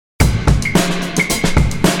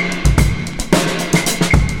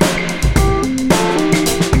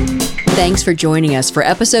Thanks for joining us for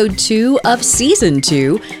episode 2 of season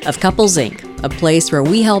 2 of Couples Inc., a place where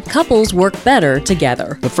we help couples work better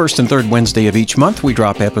together. The first and third Wednesday of each month, we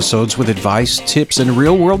drop episodes with advice, tips, and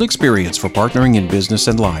real-world experience for partnering in business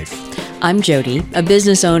and life. I'm Jody, a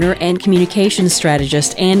business owner and communications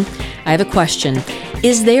strategist, and I have a question.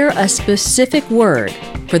 Is there a specific word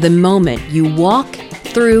for the moment you walk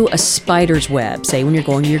through a spider's web, say when you're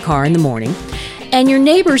going to your car in the morning, and your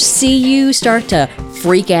neighbors see you start to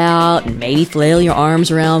freak out and maybe flail your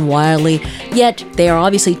arms around wildly, yet they are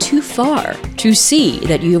obviously too far to see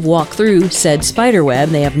that you have walked through said spider web.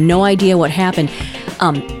 They have no idea what happened.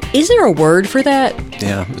 Is there a word for that?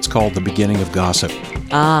 Yeah, it's called the beginning of gossip.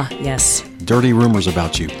 Ah, yes. Dirty rumors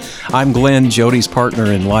about you. I'm Glenn, Jody's partner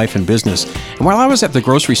in life and business. And while I was at the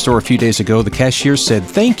grocery store a few days ago, the cashier said,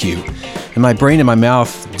 "Thank you." And my brain and my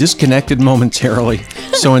mouth disconnected momentarily.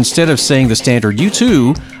 So instead of saying the standard, "you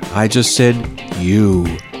too," I just said, "you."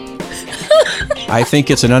 I think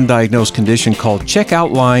it's an undiagnosed condition called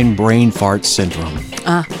checkout line brain fart syndrome.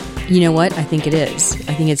 You know what? I think it is.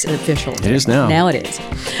 I think it's official. It is now. Now it is.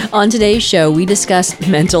 On today's show, we discuss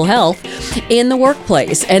mental health in the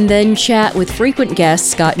workplace and then chat with frequent guests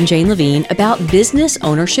Scott and Jane Levine about business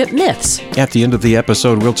ownership myths. At the end of the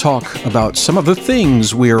episode, we'll talk about some of the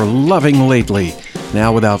things we're loving lately.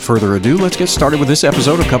 Now, without further ado, let's get started with this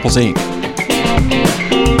episode of Couples Inc.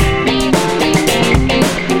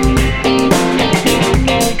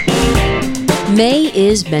 May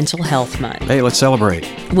is Mental Health Month. Hey, let's celebrate.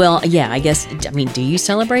 Well, yeah, do you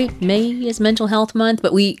celebrate May is Mental Health Month?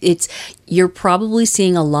 But you're probably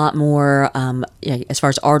seeing a lot more, as far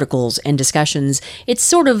as articles and discussions. It's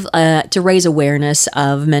sort of to raise awareness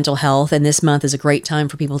of mental health, and this month is a great time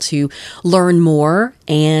for people to learn more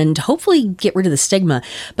and hopefully get rid of the stigma.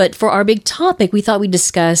 But for our big topic, we thought we'd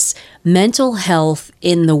discuss mental health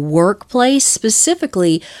in the workplace,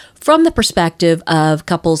 specifically from the perspective of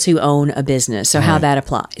couples who own a business, so how that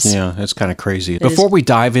applies. Yeah, that's kind of crazy. Before we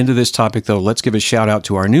dive into this topic, though, let's give a shout out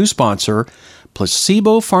to our new sponsor,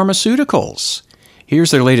 Placebo Pharmaceuticals.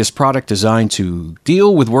 Here's their latest product designed to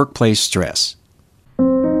deal with workplace stress.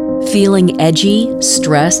 Feeling edgy,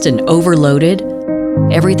 stressed, and overloaded?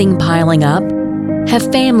 Everything piling up?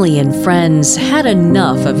 Have family and friends had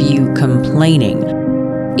enough of you complaining?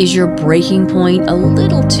 Is your breaking point a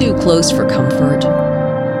little too close for comfort?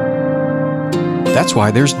 That's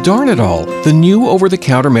why there's Darnadol, the new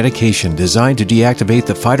over-the-counter medication designed to deactivate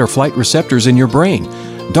the fight-or-flight receptors in your brain.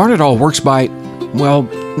 Darnadol works by, well,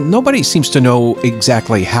 nobody seems to know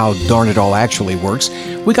exactly how Darnadol actually works.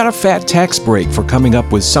 We got a fat tax break for coming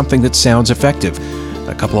up with something that sounds effective.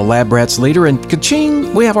 A couple of lab rats later, and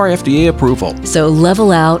ka-ching, we have our FDA approval. So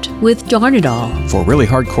level out with Darnadol. For really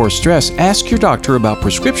hardcore stress, ask your doctor about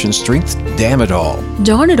prescription strength Damodol.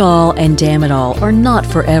 Darnadol and Damodol are not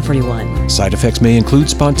for everyone. Side effects may include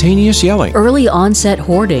spontaneous yelling, Early onset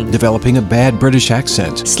hoarding, developing a bad British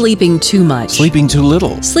accent, sleeping too much, sleeping too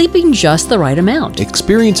little, sleeping just the right amount,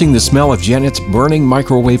 experiencing the smell of Janet's burning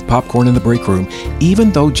microwave popcorn in the break room,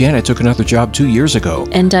 even though Janet took another job 2 years ago,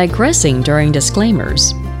 and digressing during disclaimers.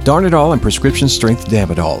 Darnadol and prescription strength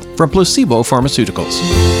Damodol from Placebo Pharmaceuticals.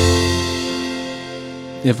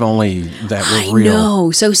 If only that were real. I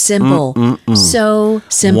know, so simple. So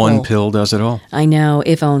simple. One pill does it all. I know,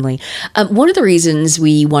 if only. One of the reasons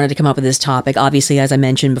we wanted to come up with this topic, obviously, as I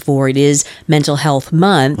mentioned before, it is Mental Health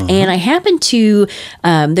Month. And I happened to,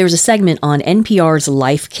 there was a segment on NPR's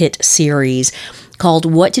Life Kit series called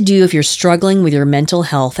What to Do If You're Struggling with Your Mental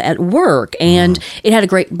Health at Work. And it had a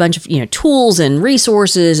great bunch of, tools and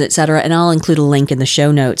resources, et cetera. And I'll include a link in the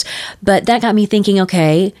show notes. But that got me thinking,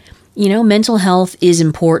 okay, mental health is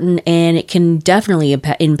important and it can definitely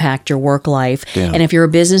impact your work life. Yeah. And if you're a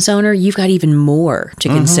business owner, you've got even more to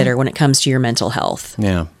consider when it comes to your mental health.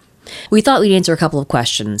 Yeah. We thought we'd answer a couple of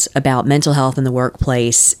questions about mental health in the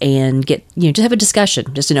workplace and get, just have a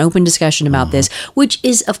discussion, just an open discussion about this, which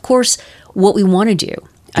is, of course, what we want to do.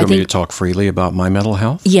 Do you want me to talk freely about my mental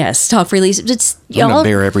health? Yes, talk freely. I'm going to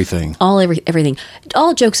bear everything. Everything.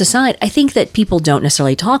 All jokes aside, I think that people don't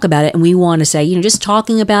necessarily talk about it, and we want to say, just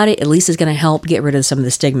talking about it at least is going to help get rid of some of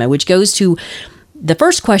the stigma, which goes to the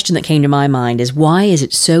first question that came to my mind is, why is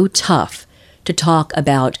it so tough to talk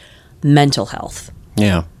about mental health?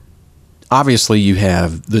 Yeah. Obviously, you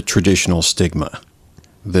have the traditional stigma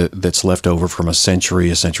that's left over from a century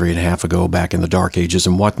and a half ago, back in the Dark Ages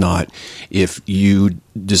and whatnot. If you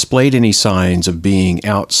displayed any signs of being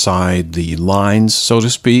outside the lines, so to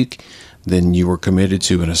speak, then you were committed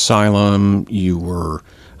to an asylum, you were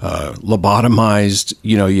lobotomized,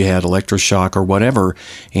 you had electroshock or whatever.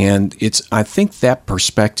 And I think that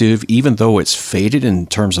perspective, even though it's faded in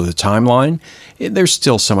terms of the timeline, there's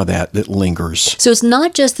still some of that lingers. So it's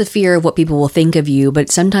not just the fear of what people will think of you, but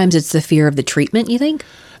sometimes it's the fear of the treatment, you think?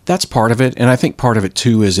 That's part of it. And I think part of it,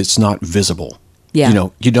 too, is it's not visible. Yeah.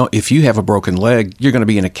 If you have a broken leg, you're going to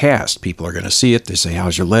be in a cast. People are going to see it. They say,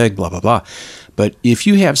 how's your leg? Blah, blah, blah. But if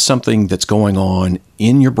you have something that's going on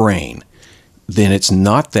in your brain, then it's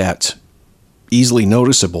not that easily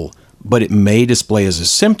noticeable, but it may display as a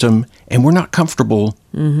symptom, and we're not comfortable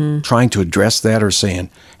trying to address that or saying,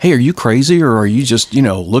 hey, are you crazy, or are you just,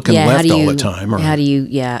 looking left all the time? Or how do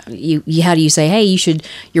you say, hey,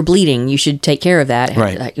 you're bleeding, you should take care of that.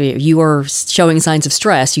 Right. You are showing signs of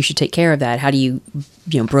stress, you should take care of that. How do you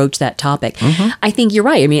broach that topic? I think you're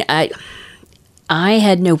right. I mean, I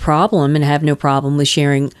had no problem and have no problem with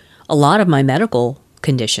sharing a lot of my medical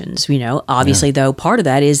conditions, obviously, though, part of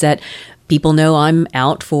that is that people know I'm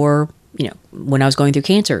out for, when I was going through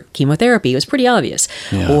cancer, chemotherapy was pretty obvious,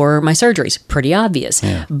 or my surgeries, pretty obvious,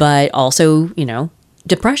 but also,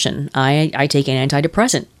 depression. I take an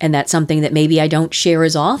antidepressant, and that's something that maybe I don't share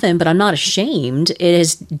as often, but I'm not ashamed. It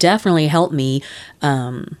has definitely helped me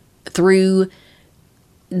through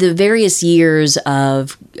the various years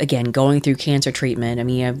of, again, going through cancer treatment. I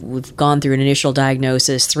mean, we've gone through an initial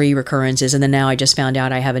diagnosis, 3 recurrences, and then now I just found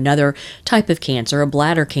out I have another type of cancer, a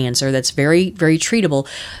bladder cancer, that's very, very treatable.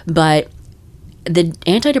 But the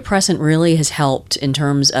antidepressant really has helped in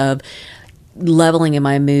terms of leveling in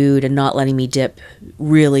my mood and not letting me dip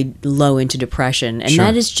really low into depression. And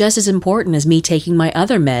that is just as important as me taking my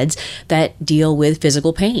other meds that deal with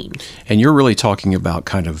physical pain. And you're really talking about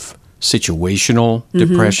kind of situational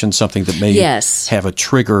depression, something that may have a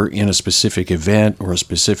trigger in a specific event or a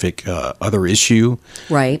specific other issue.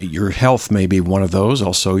 Right. Your health may be one of those,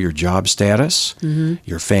 also your job status,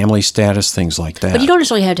 your family status, things like that. But you don't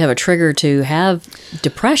necessarily have to have a trigger to have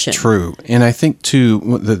depression. True. And I think, too,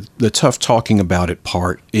 the tough talking about it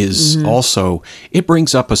part is also, it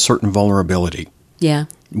brings up a certain vulnerability. Yeah.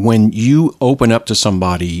 When you open up to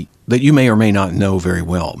somebody that you may or may not know very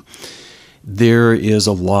well, there is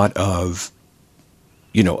a lot of,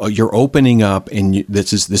 you're opening up, and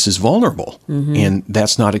this is vulnerable, and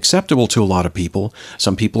that's not acceptable to a lot of people.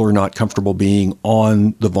 Some people are not comfortable being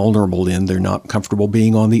on the vulnerable end. They're not comfortable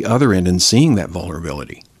being on the other end and seeing that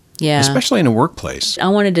vulnerability. Yeah. Especially in a workplace. I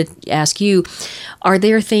wanted to ask you, are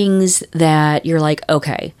there things that you're like,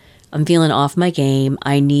 okay, I'm feeling off my game,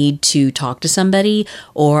 I need to talk to somebody,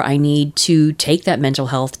 or I need to take that mental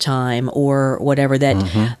health time, or whatever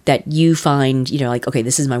that you find, like, okay,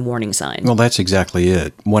 this is my warning sign? Well, that's exactly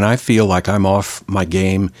it. When I feel like I'm off my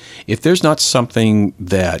game, if there's not something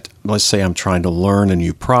that, let's say I'm trying to learn a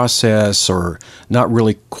new process, or not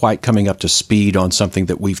really quite coming up to speed on something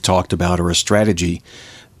that we've talked about, or a strategy,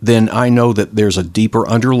 then I know that there's a deeper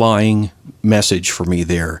underlying message for me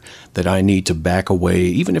there that I need to back away,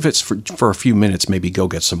 even if it's for a few minutes, maybe go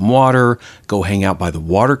get some water, go hang out by the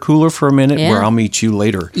water cooler for a minute where I'll meet you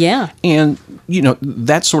later. Yeah. And,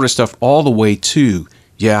 that sort of stuff all the way to,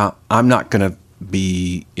 I'm not going to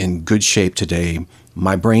be in good shape today.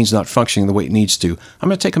 My brain's not functioning the way it needs to. I'm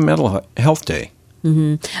going to take a mental health day.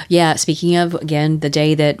 Yeah, speaking of, again, the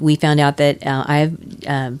day that we found out that I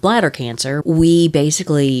have bladder cancer, we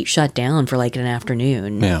basically shut down for like an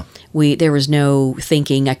afternoon. Yeah. There was no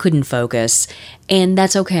thinking. I couldn't focus, and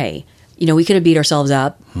that's okay. We could have beat ourselves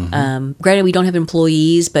up. Granted, we don't have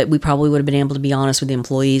employees, but we probably would have been able to be honest with the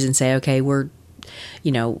employees and say, okay, we're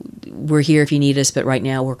here if you need us, but right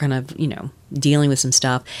now we're kind of, dealing with some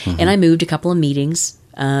stuff. And I moved a couple of meetings,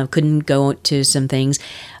 couldn't go to some things,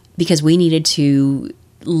 because we needed to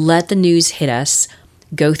let the news hit us,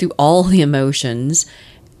 go through all the emotions,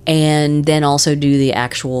 and then also do the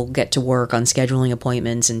actual get to work on scheduling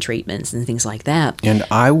appointments and treatments and things like that. And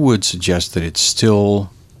I would suggest that it's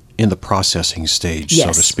still in the processing stage, so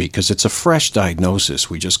to speak, because it's a fresh diagnosis.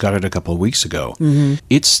 We just got it a couple of weeks ago.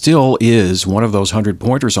 It still is one of those 100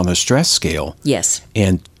 pointers on the stress scale. Yes.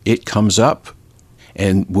 And it comes up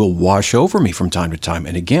and will wash over me from time to time.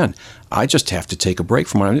 And again, I just have to take a break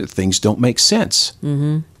from when things don't make sense.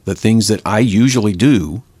 The things that I usually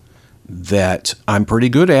do that I'm pretty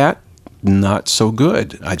good at, not so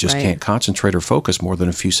good. I just can't concentrate or focus more than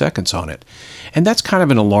a few seconds on it. And that's kind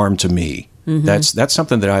of an alarm to me. That's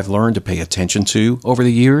something that I've learned to pay attention to over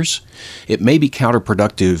the years. It may be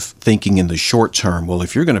counterproductive thinking in the short term, well,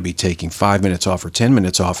 if you're going to be taking 5 minutes off or 10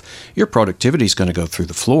 minutes off, your productivity is going to go through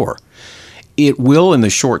the floor. It will in the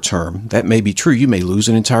short term. That may be true. You may lose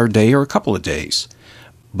an entire day or a couple of days.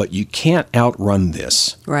 but you can't outrun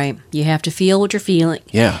this. Right. You have to feel what you're feeling.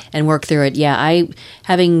 Yeah. And work through it. Yeah.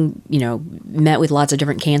 Having, met with lots of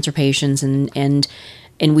different cancer patients and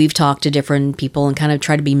we've talked to different people and kind of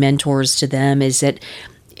try to be mentors to them, is that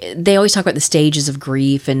they always talk about the stages of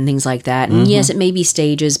grief and things like that. And yes, it may be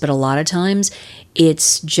stages, but a lot of times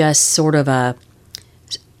it's just sort of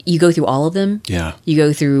you go through all of them. Yeah. You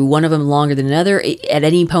go through one of them longer than another. At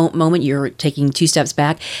any moment, you're taking 2 steps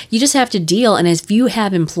back. You just have to deal. And if you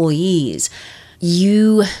have employees,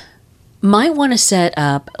 you might want to set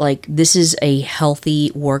up, like, this is a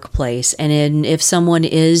healthy workplace. And if someone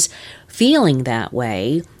is feeling that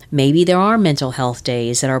way, maybe there are mental health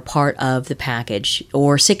days that are part of the package,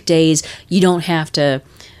 or sick days. You don't have to,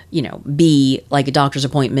 be like a doctor's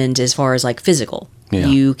appointment as far as like physical. Yeah.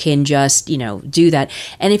 You can just, do that.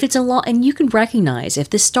 And if it's a lot, and you can recognize if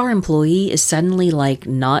this star employee is suddenly like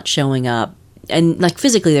not showing up, and like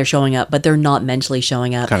physically they're showing up, but they're not mentally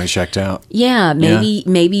showing up. Kind of checked out. Yeah,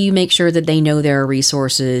 maybe you make sure that they know there are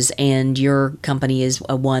resources, and your company is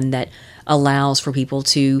one that allows for people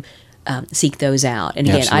to seek those out. And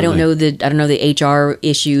again, I don't know the HR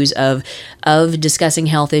issues of discussing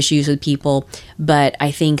health issues with people, but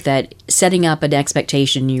I think that setting up an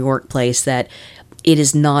expectation in your workplace that it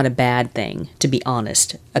is not a bad thing to be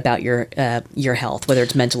honest about your health, whether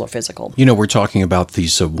it's mental or physical. We're talking about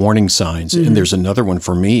these warning signs, and there's another one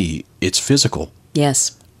for me. It's physical.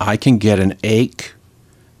 Yes. I can get an ache,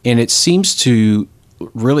 and it seems to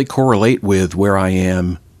really correlate with where I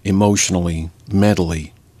am emotionally,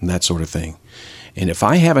 mentally, and that sort of thing. And if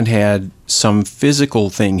I haven't had some physical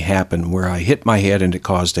thing happen where I hit my head and it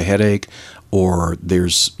caused a headache, or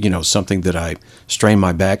there's, something that I strain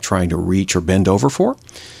my back trying to reach or bend over for,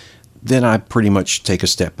 then I pretty much take a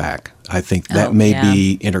step back. I think that may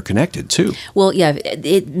be interconnected too. Well, yeah,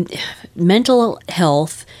 mental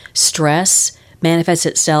health, stress manifests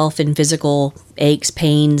itself in physical aches,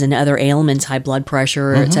 pains, and other ailments, high blood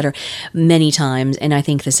pressure, et cetera, many times. And I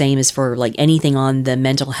think the same is for like anything on the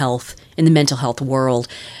mental health, in the mental health world.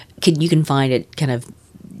 You can find it kind of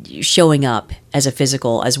showing up as a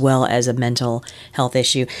physical as well as a mental health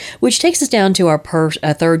issue, which takes us down to our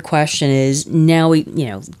third question is, now we,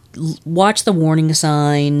 watch the warning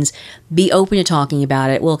signs, be open to talking about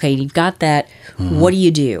it. Well, okay, you've got that. What do you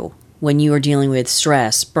do when you are dealing with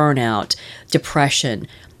stress, burnout, depression?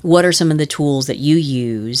 What are some of the tools that you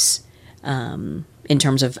use in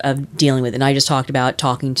terms of dealing with it? And I just talked about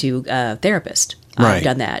talking to a therapist. Right. I've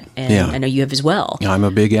done that, and I know you have as well. I'm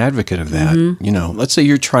a big advocate of that. Let's say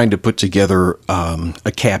you're trying to put together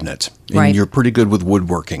a cabinet, and you're pretty good with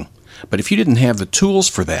woodworking. But if you didn't have the tools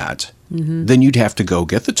for that, then you'd have to go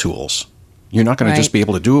get the tools. You're not going to just be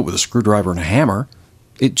able to do it with a screwdriver and a hammer.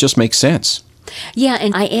 It just makes sense. Yeah,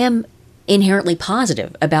 and I am inherently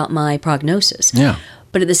positive about my prognosis. Yeah.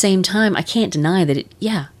 But at the same time, I can't deny that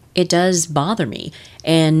it does bother me.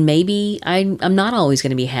 And maybe I'm not always going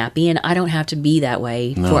to be happy, and I don't have to be that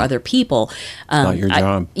way for other people. Not your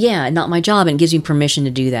job. Not my job, and it gives me permission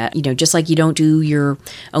to do that. Just like you don't do your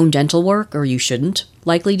own dental work, or you shouldn't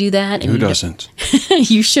likely do that. Who doesn't?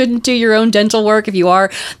 You shouldn't do your own dental work. If you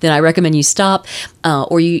are, then I recommend you stop.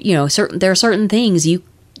 Or there are certain things you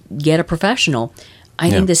get a professional. I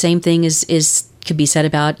think the same thing could be said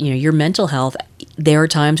about your mental health. There are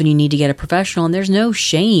times when you need to get a professional, and there's no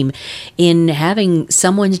shame in having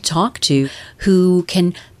someone to talk to who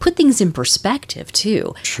can put things in perspective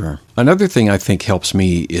too. Sure. Another thing I think helps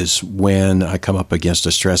me is when I come up against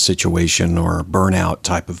a stress situation or a burnout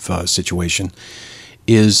type of situation,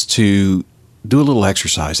 is to do a little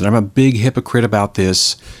exercise. And I'm a big hypocrite about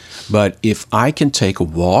this, but if I can take a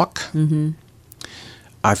walk,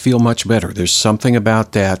 I feel much better. There's something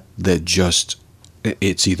about that just,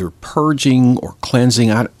 it's either purging or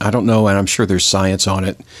cleansing. I don't know, and I'm sure there's science on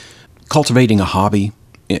it. Cultivating a hobby,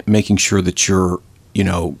 making sure that you're,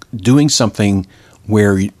 doing something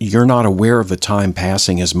where you're not aware of the time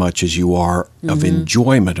passing as much as you are of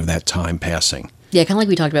enjoyment of that time passing. Yeah, kind of like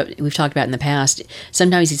we've talked about in the past.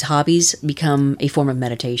 Sometimes these hobbies become a form of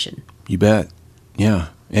meditation. You bet. Yeah,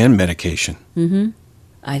 and medication.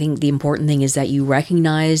 I think the important thing is that you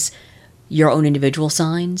recognize your own individual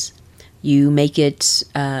signs. You make it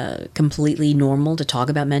completely normal to talk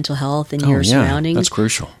about mental health in your surroundings. That's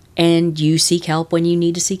crucial. And you seek help when you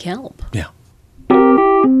need to seek help. Yeah.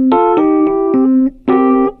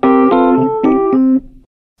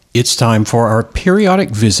 It's time for our periodic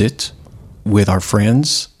visit with our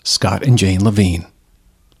friends Scott and Jane Levine.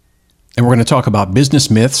 And we're going to talk about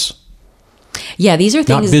business myths, Yeah, these are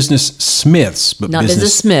Not things. business smiths, but Not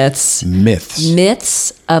business smiths. myths.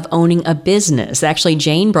 Myths of owning a business. Actually,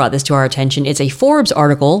 Jane brought this to our attention. It's a Forbes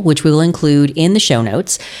article, which we will include in the show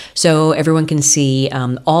notes so everyone can see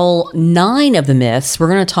all 9 of the myths. We're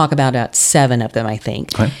going to talk about 7 of them, I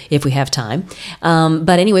think, if we have time.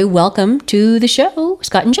 But anyway, welcome to the show,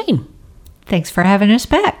 Scott and Jane. Thanks for having us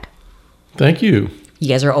back. Thank you. You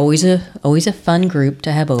guys are always a fun group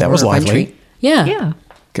to have over. That was a fun lively. treat. Yeah. Yeah.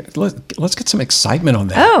 Let's get some excitement on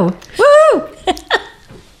that. Oh,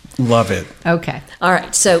 woo! Love it. Okay. All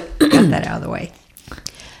right. So Got that out of the way.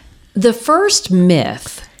 the first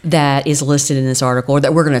myth that is listed in this article, or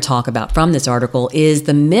that we're going to talk about from this article, is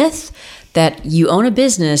the myth that you own a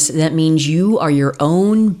business, that means you are your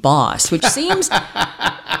own boss, which seems,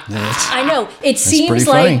 I know, it seems pretty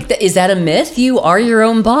like, funny. is that a myth? You are your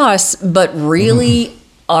own boss, but really,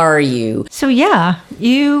 are you? So, yeah,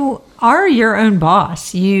 you are your own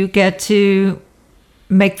boss. You get to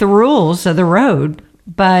make the rules of the road,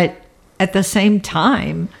 but at the same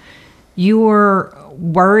time, you're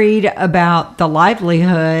worried about the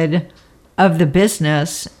livelihood of the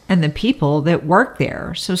business and the people that work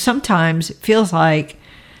there. So sometimes it feels like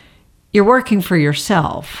you're working for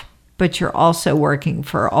yourself, but you're also working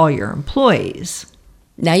for all your employees.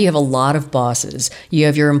 Now you have a lot of bosses. You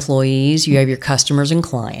have your employees, you have your customers and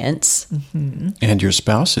clients. And your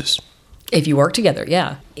spouses. If you work together,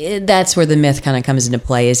 yeah. That's where the myth kind of comes into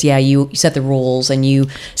play is, yeah, you set the rules and you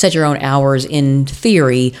set your own hours in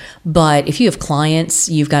theory, but if you have clients,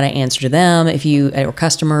 you've got to answer to them, or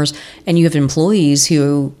customers, and you have employees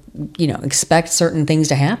who, expect certain things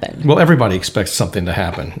to happen. Well, everybody expects something to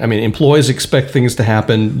happen. I mean, employees expect things to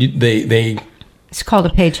happen. They It's called a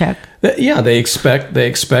paycheck. they expect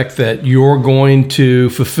that you're going to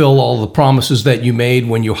fulfill all the promises that you made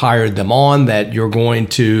when you hired them on, that you're going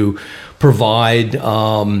to provide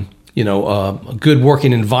a good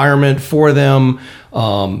working environment for them.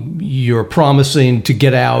 You're promising to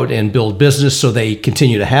get out and build business so they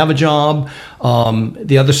continue to have a job.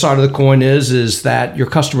 The other side of the coin is that your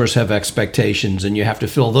customers have expectations and you have to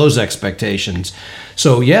fill those expectations.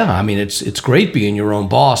 So yeah, I mean, it's great being your own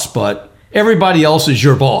boss, but everybody else is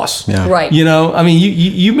your boss. Yeah. Right. I mean,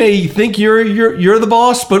 you may think you're the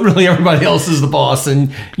boss, but really everybody else is the boss,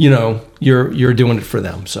 and you're doing it for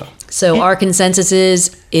them. So our consensus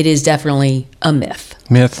is it is definitely a myth.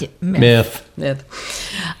 Myth. Myth.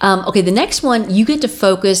 Okay, the next one, you get to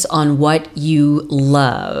focus on what you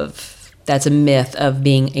love. That's a myth of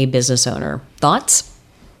being a business owner. Thoughts?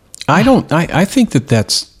 I think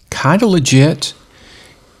that's kind of legit.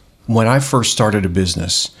 When I first started a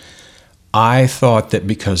business, I thought that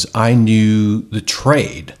because I knew the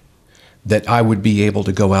trade, that I would be able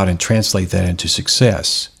to go out and translate that into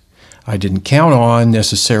success. I didn't count on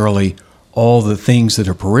necessarily all the things that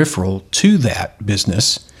are peripheral to that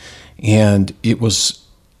business. And it was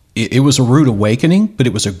a rude awakening, but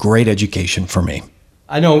it was a great education for me.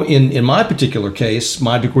 I know in my particular case,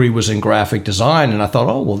 my degree was in graphic design, and I thought,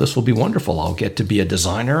 oh, well, this will be wonderful. I'll get to be a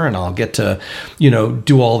designer, and I'll get to,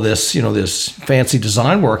 do all this, this fancy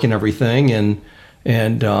design work and everything.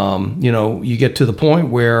 And you get to the point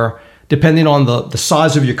where, depending on the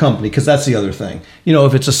size of your company, because that's the other thing.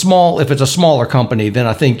 If it's a smaller company, then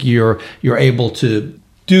I think you're able to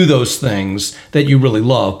do those things that you really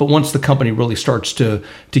love. But once the company really starts to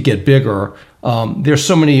get bigger, there's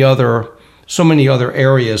so many other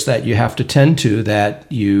areas that you have to tend to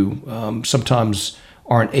that you sometimes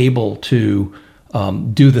aren't able to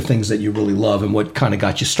do the things that you really love and what kind of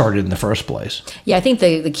got you started in the first place. Yeah, I think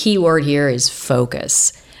the key word here is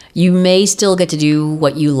focus. You may still get to do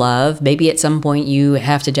what you love. Maybe at some point you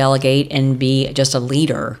have to delegate and be just a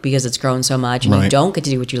leader because it's grown so much and you don't get to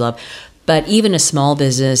do what you love. But even a small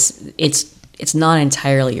business, it's not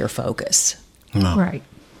entirely your focus. No. Right.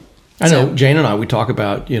 I know Jane and I, we talk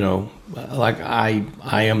about, like I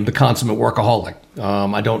am the consummate workaholic.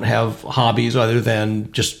 I don't have hobbies other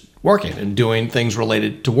than just working and doing things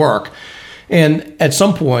related to work. And at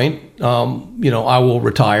some point, I will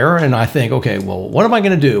retire and I think, okay, well, what am I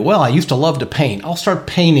going to do? Well, I used to love to paint. I'll start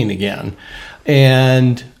painting again.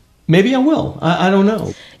 And maybe I will. I don't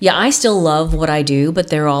know. Yeah, I still love what I do, but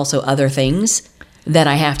there are also other things that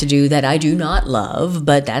I have to do that I do not love,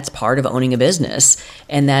 but that's part of owning a business.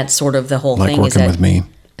 And that's sort of the whole Like thing. working with me.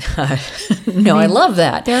 No, I love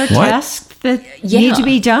that. There are What? tasks that need to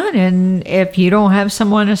be done, and if you don't have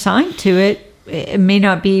someone assigned to it, it may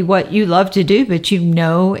not be what you love to do, but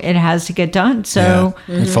it has to get done. So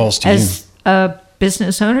It falls to as a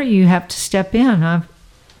business owner, you have to step in.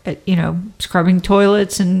 Scrubbing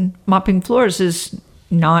toilets and mopping floors is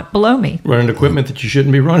not below me. Running equipment that you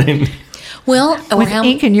shouldn't be running. Well, or With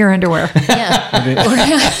ink in your underwear. What?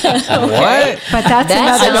 But that's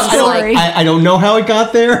That another sounds story. I don't know how it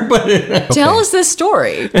got there, but Tell us this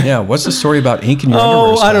story. Yeah, what's the story about ink in your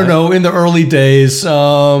underwear? I don't Scott? know. In the early days,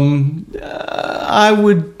 I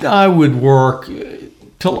would work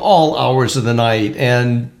till all hours of the night,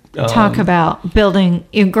 and Talk about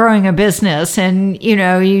growing a business, and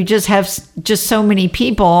you just have just so many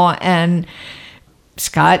people. And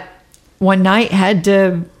Scott one night had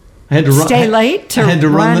to stay late to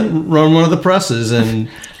run one of the presses, and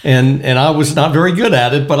I was not very good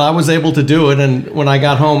at it, but I was able to do it. And when I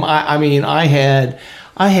got home, I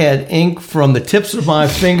had ink from the tips of my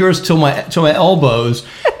fingers to my elbows,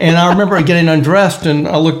 and I remember getting undressed, and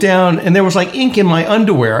I looked down, and there was like ink in my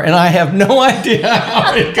underwear, and I have no idea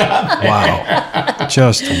how it got there. Wow.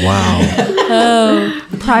 Just wow.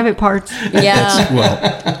 private parts. Yeah. Well,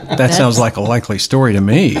 that sounds like a likely story to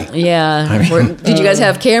me. Yeah. Did you guys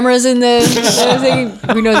have cameras in the thing?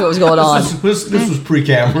 Who knows what was going on? This was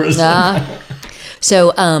pre-cameras.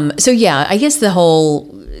 So yeah, I guess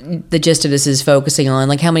the gist of this is focusing on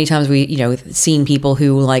like how many times we, seen people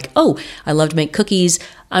who like, oh, I love to make cookies,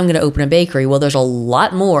 I'm going to open a bakery. Well, there's a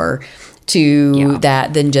lot more to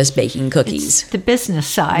that than just baking cookies. It's the business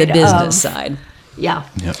side. The business side. Yeah.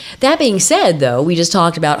 Yep. That being said, though, we just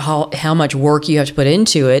talked about how much work you have to put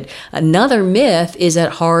into it. Another myth is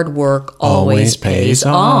that hard work always pays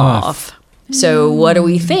off. So what do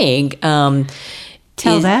we think?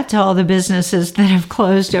 Tell that to all the businesses that have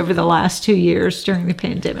closed over the last 2 years during the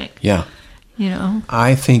pandemic. Yeah. You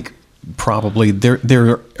I think probably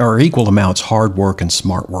there are equal amounts hard work and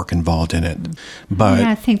smart work involved in it. But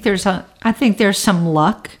I think there's some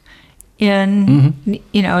luck in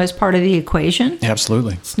as part of the equation.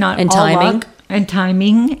 absolutely. It's not And all timing. luck and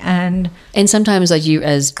timing and sometimes, like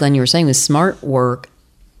as Glenn, you were saying, with smart work,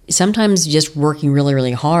 sometimes just working really,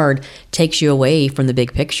 really hard takes you away from the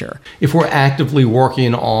big picture. If we're actively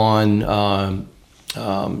working on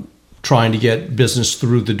trying to get business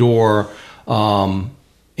through the door,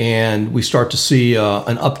 and we start to see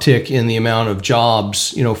an uptick in the amount of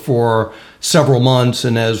jobs, for several months,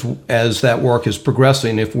 and as that work is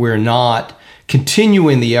progressing, if we're not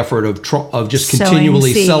continuing the effort of just Sowing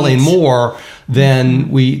continually seeds. selling more,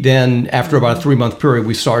 then after about a 3-month period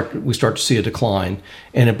we start to see a decline,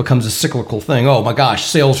 and it becomes a cyclical thing. Oh my gosh,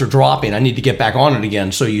 sales are dropping, I need to get back on it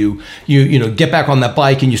again. So you get back on that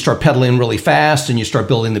bike and you start pedaling really fast and you start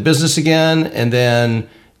building the business again, and then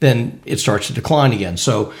it starts to decline again.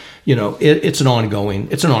 So it's an ongoing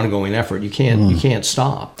effort. You can't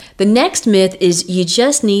stop. The next myth is you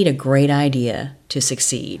just need a great idea to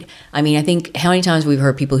succeed. I mean, I think how many times we've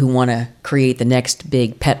heard people who want to create the next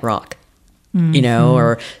big pet rock,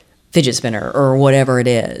 or fidget spinner or whatever it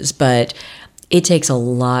is, but it takes a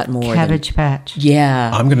lot more. Cabbage Patch.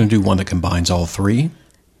 Yeah. I'm going to do one that combines all three.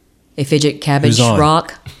 A fidget cabbage Who's on?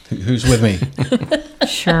 rock. Who's with me?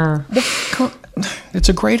 Sure. It's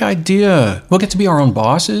a great idea. We'll get to be our own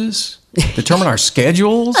bosses, determine our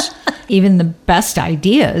schedules. Even the best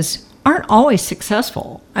ideas aren't always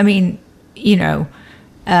successful. I mean,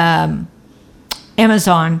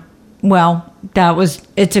 Amazon, well,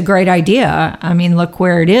 it's a great idea. I mean, look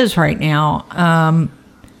where it is right now.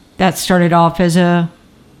 That started off as a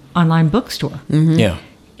online bookstore. Yeah.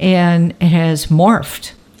 And it has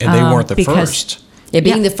morphed. And they weren't the because first. Yeah,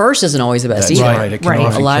 being the first isn't always the best That's either. right. It can Right.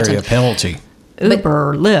 often A lot of carry a times. penalty.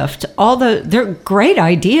 Uber, Lyft, they're great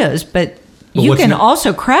ideas, but you what's can not-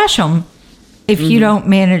 also crash them if you don't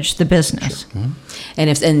manage the business.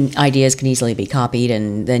 And ideas can easily be copied,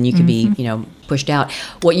 and then you can be, pushed out.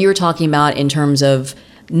 What you were talking about in terms of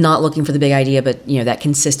not looking for the big idea, but that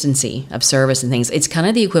consistency of service and things, it's kind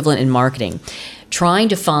of the equivalent in marketing. Trying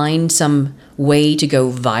to find some way to go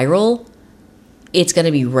viral, it's going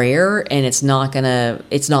to be rare, and it's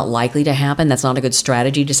not likely to happen. That's not a good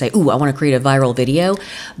strategy to say, ooh, I want to create a viral video.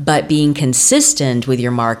 But being consistent with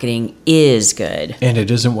your marketing is good. And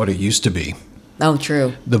it isn't what it used to be. Oh,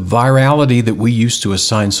 true. The virality that we used to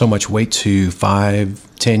assign so much weight to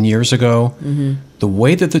 5-10 years ago, the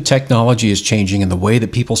way that the technology is changing and the way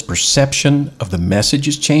that people's perception of the message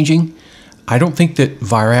is changing, I don't think that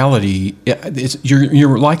virality,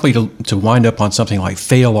 you're likely to wind up on something like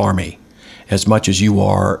Fail Army as much as you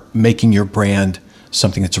are making your brand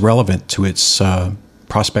something that's relevant to its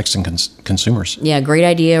prospects and consumers. Yeah, great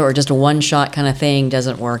idea or just a one-shot kind of thing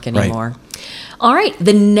doesn't work anymore. All right,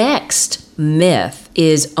 the next myth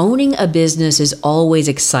is owning a business is always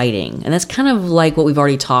exciting. And that's kind of like what we've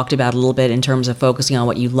already talked about a little bit in terms of focusing on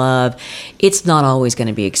what you love. It's not always going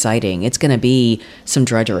to be exciting. It's going to be some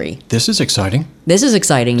drudgery. This is exciting. This is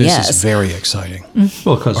exciting, This yes. is very exciting.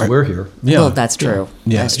 Well, because we're here. Yeah. Well, that's true.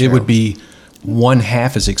 Yeah, That's it true. would be one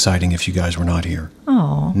half as exciting if you guys were not here.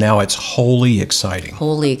 Oh, Now it's wholly exciting.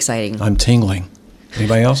 Wholly exciting. I'm tingling.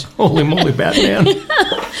 Anybody else? Holy moly, Batman.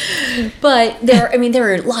 But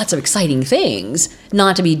there are lots of exciting things,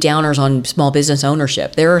 not to be downers on small business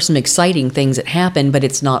ownership. There are some exciting things that happen, but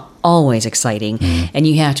it's not always exciting. And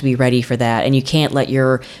you have to be ready for that. And you can't let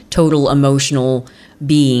your total emotional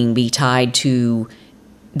being be tied to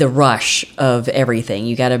the rush of everything.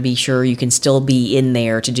 You got to be sure you can still be in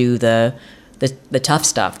there to do the tough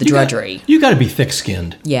stuff, the drudgery. You got to be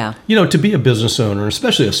thick-skinned. Yeah. You know, to be a business owner,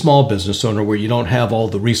 especially a small business owner where you don't have all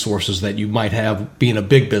the resources that you might have being a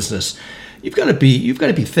big business, you've got to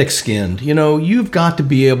be thick-skinned. You know, you've got to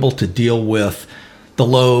be able to deal with the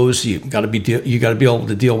lows. You got to be able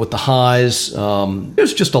to deal with the highs.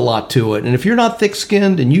 There's just a lot to it, and if you're not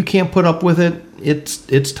thick-skinned and you can't put up with it,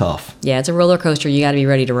 it's tough. Yeah, it's a roller coaster. You got to be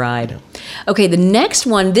ready to ride. Okay, the next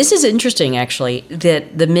one, this is interesting actually,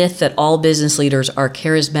 that the myth that all business leaders are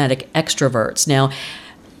charismatic extroverts. Now,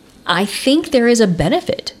 I think there is a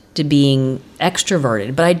benefit to being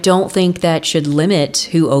extroverted, but I don't think that should limit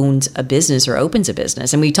who owns a business or opens a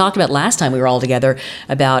business. And we talked about last time we were all together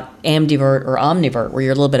about ambivert or omnivert, where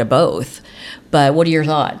you're a little bit of both. But what are your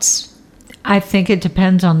thoughts? I think it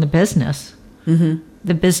depends on the business. Mm-hmm.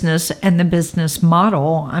 The business and the business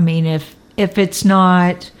model. I mean, if it's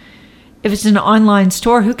an online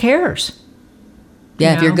store, who cares? Yeah,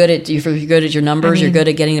 You if you're know? good at your numbers, I you're mean, good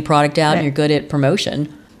at getting the product out, and that- you're good at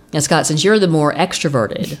promotion. Now, Scott, since you're the more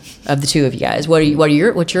extroverted of the two of you guys,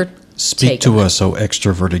 what's your Speak take to on us, oh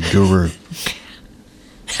extroverted guru.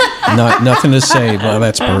 Nothing to say. Well,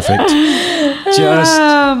 that's perfect. Just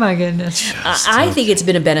Oh my goodness. I think it's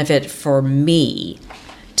been a benefit for me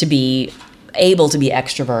to be able to be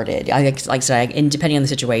extroverted. Like I said, and depending on the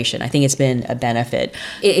situation, I think it's been a benefit.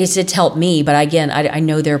 It's helped me, but again, I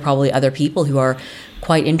know there are probably other people who are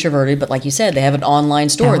quite introverted, but like you said, they have an online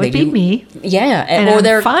store. That would they be me. Yeah, And or I'm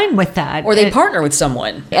they're fine with that. or they It- partner with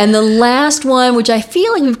someone. And the last one, which I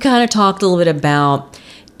feel like we've kind of talked a little bit about,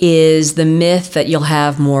 is the myth that you'll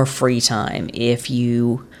have more free time if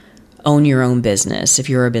you own your own business, if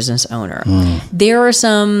you're a business owner. There are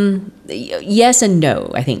some yes and no,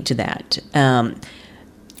 I think, to that.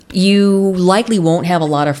 You likely won't have a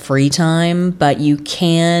lot of free time, but you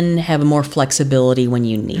can have more flexibility when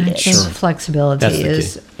you need I it. think flexibility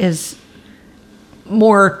That's the is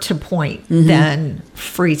more to point Mm-hmm. than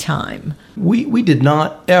free time. We did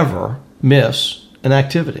not ever miss an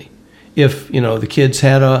activity. If, you know, the kids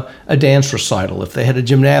had a dance recital, if they had a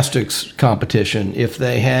gymnastics competition, if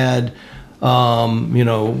they had,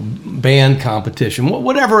 band competition,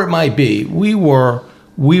 whatever it might be, we were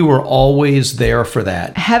always there for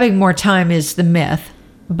that. Having more time is the myth,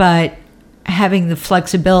 but having the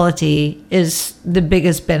flexibility is the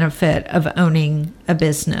biggest benefit of owning a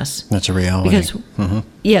business. that's a reality. Because,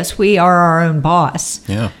 yes, we are our own boss.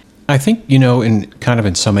 Yeah. I think,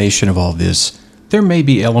 in summation of all this, there may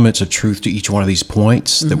be elements of truth to each one of these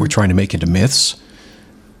points that we're trying to make into myths.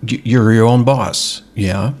 You're your own boss.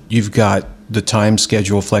 Yeah. You've got the time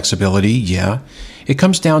schedule flexibility. Yeah. It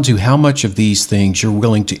comes down to how much of these things you're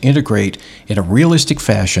willing to integrate in a realistic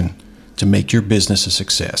fashion to make your business a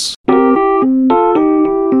success.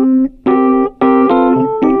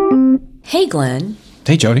 Hey, Glenn.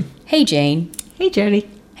 Hey, Jody. Hey, Jane. Hey, Jody.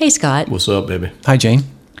 Hey, Scott. What's up, baby? Hi, Jane.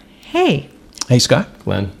 Hey. Hey, Scott.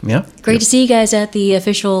 Glenn? Yeah. Great to see you guys at the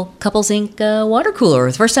official Couples Inc. Water cooler.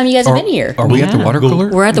 It's the first time you guys have been here. Are we at the Yeah. water cooler?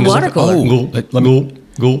 We're at the water cooler. Oh, let me.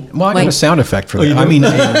 Gulp. Well, I got a Wait. sound effect for that. you I do? mean,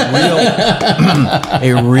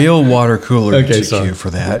 a real water cooler Okay, to sorry. cue for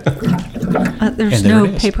that. There's And there no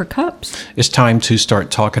it is. paper cups. It's time to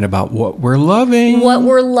start talking about what we're loving. What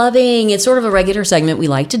we're loving. It's sort of a regular segment we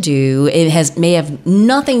like to do. It may have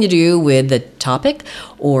nothing to do with the topic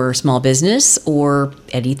or small business or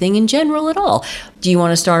anything in general at all. Do you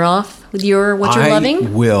want to start off with what you're I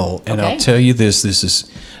loving? will, and Okay. I'll tell you this. This is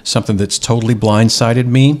something that's totally blindsided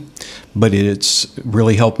me, but it's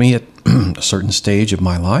really helped me at a certain stage of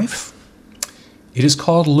my life. It is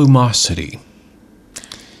called Lumosity.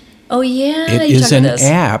 Oh yeah, It you is talked an about this.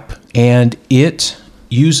 app, and it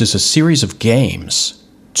uses a series of games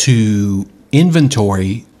to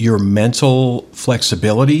inventory your mental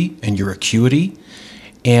flexibility and your acuity,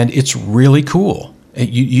 and it's really cool.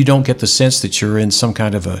 You don't get the sense that you're in some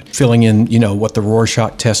kind of a filling in, what the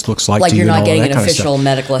Rorschach test looks like. Like to you're you not and all getting that an kind of official stuff.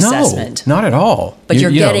 medical assessment. No, not at all. But you're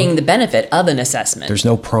You know, getting the benefit of an assessment. there's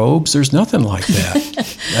no probes. There's nothing like that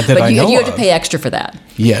that but I know you have to of. pay extra for that.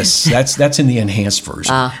 Yes, that's in the enhanced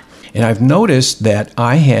version. And I've noticed that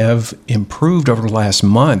I have improved over the last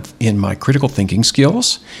month in my critical thinking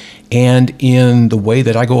skills and in the way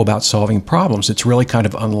that I go about solving problems. It's really kind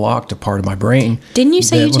of unlocked a part of my brain. Didn't you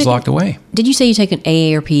say that you was took locked away? Did you say you take an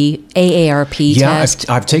AARP Yeah, test?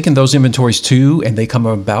 I've taken those inventories too, and they come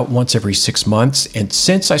about once every 6 months. And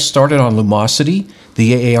since I started on Lumosity,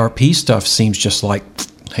 the AARP stuff seems just like,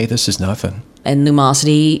 hey, this is nothing. And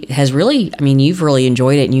Lumosity has really, you've really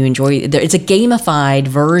enjoyed it, and you enjoy it. It's a gamified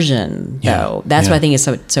version, though. That's what I think is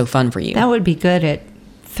so fun for you. That would be good at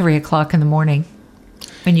 3 o'clock in the morning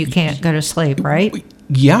when you can't go to sleep, right?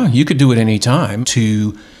 Yeah, you could do it any time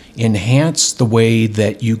to enhance the way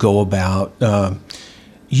that you go about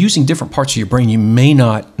using different parts of your brain you may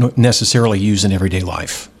not necessarily use in everyday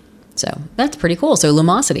life. So that's pretty cool. So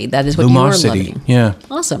Lumosity, that is what you are Lumosity, loving. yeah.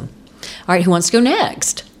 Awesome. All right, who wants to go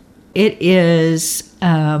next? It is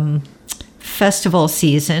festival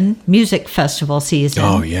season, music festival season.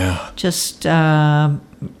 Oh, yeah. Just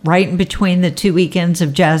right in between the 2 weekends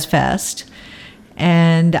of Jazz Fest.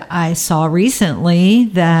 And I saw recently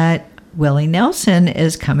that Willie Nelson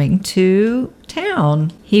is coming to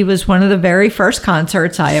town. He was one of the very first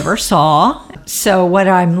concerts I ever saw. So what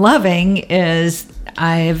I'm loving is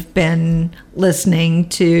I've been listening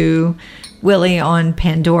to Willie on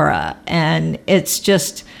Pandora, and it's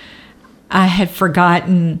just, I had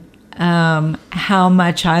forgotten how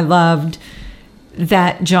much I loved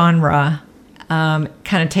that genre. Kind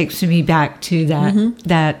of takes me back to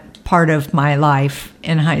that part of my life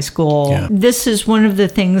in high school. Yeah. This is one of the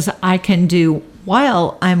things I can do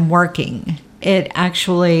while I'm working. It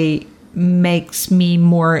actually makes me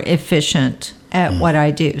more efficient at what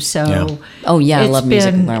I do. So, Yeah. Oh, yeah, I love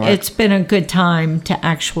music when I work. It's been a good time to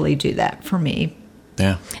actually do that for me.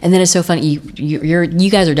 Yeah. And then it's so funny. You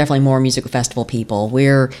guys are definitely more music festival people.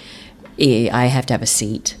 I have to have a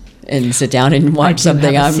seat and sit down and I watch do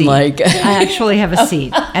something. have a I'm seat. like, I actually have a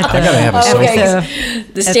seat at the. I gotta have a at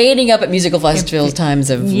seat. the standing up at musical festivals times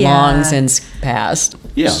have long since passed.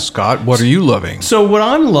 Yeah. Scott, what are you loving? So what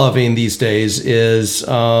I'm loving these days is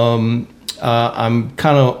I'm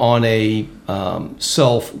kind of on a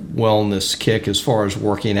self-wellness kick as far as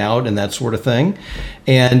working out and that sort of thing.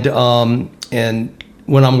 And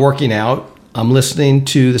when I'm working out, I'm listening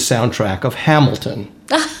to the soundtrack of Hamilton.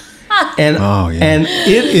 And and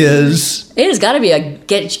it has got to be a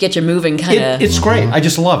get you moving kind of. It's great. I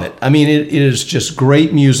just love it. I mean, it is just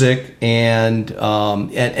great music, and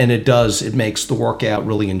it makes the workout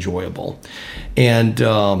really enjoyable. And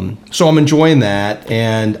so I'm enjoying that,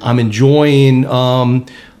 and I'm enjoying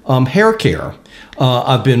hair care.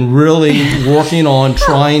 I've been really working on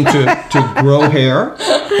trying to grow hair,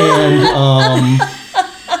 and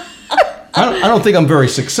I don't think I'm very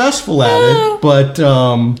successful at it, but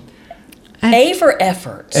A for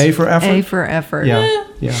effort. A for effort. A for effort.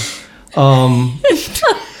 Yeah.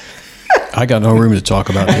 I got no room to talk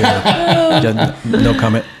about here. No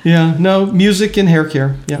comment. Yeah, no, music and hair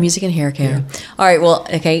care. Yeah. Music and hair care. All right, well,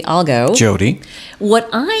 okay, I'll go. Jody. What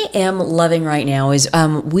I am loving right now is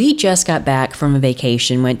we just got back from a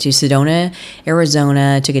vacation, went to Sedona,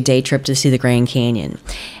 Arizona, took a day trip to see the Grand Canyon.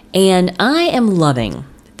 And I am loving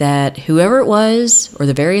that whoever it was, or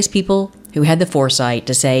the various people who had the foresight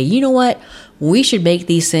to say, you know what, we should make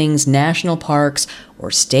these things national parks or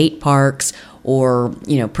state parks or,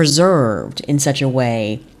 preserved in such a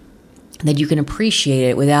way that you can appreciate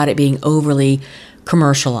it without it being overly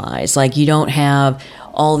commercialized. Like you don't have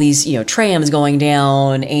all these, trams going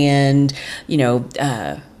down and,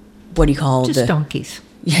 what do you call Just donkeys.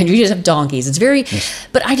 Yeah, you just have donkeys. It's very,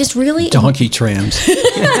 but I just really Donkey trams.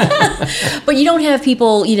 But you don't have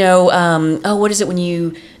people, what is it when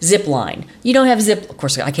you zip line? You don't have zip. Of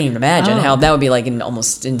course, I can't even imagine how that would be like an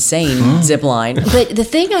almost insane zip line. But the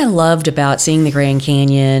thing I loved about seeing the Grand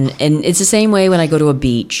Canyon, and it's the same way when I go to a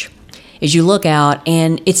beach, is you look out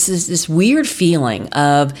and it's this weird feeling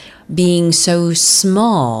of being so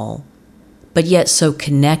small, but yet so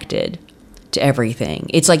connected to everything.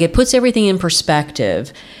 It's like it puts everything in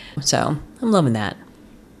perspective. So I'm loving that.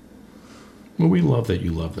 Well, we love that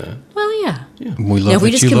you love that. Well, yeah. We Now, love if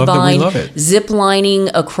we that just you love that we combine love it. zip lining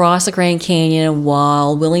across the Grand Canyon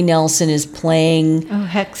while Willie Nelson is playing Oh,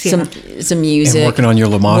 heck yeah. some music. And working on your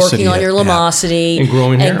Lumosity. Working on your Yeah. Lumosity. And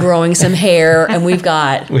growing hair. growing some hair. And we've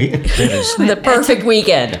got That is the perfect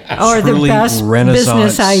weekend. Or the truly best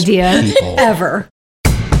Renaissance business idea people. ever.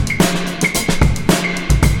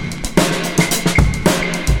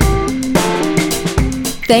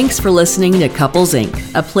 Thanks for listening to Couples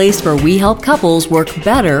Inc., a place where we help couples work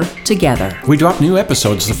better together. We drop new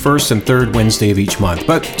episodes the first and third Wednesday of each month,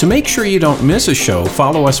 but to make sure you don't miss a show,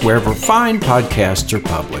 follow us wherever fine podcasts are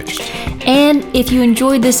published. And if you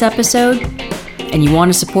enjoyed this episode and you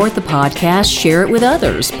want to support the podcast, share it with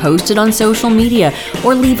others, post it on social media,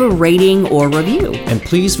 or leave a rating or review. And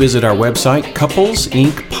please visit our website,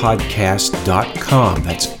 couplesincpodcast.com.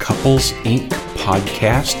 That's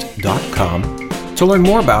couplesincpodcast.com to learn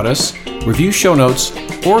more about us, review show notes,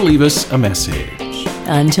 or leave us a message.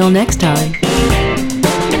 Until next time.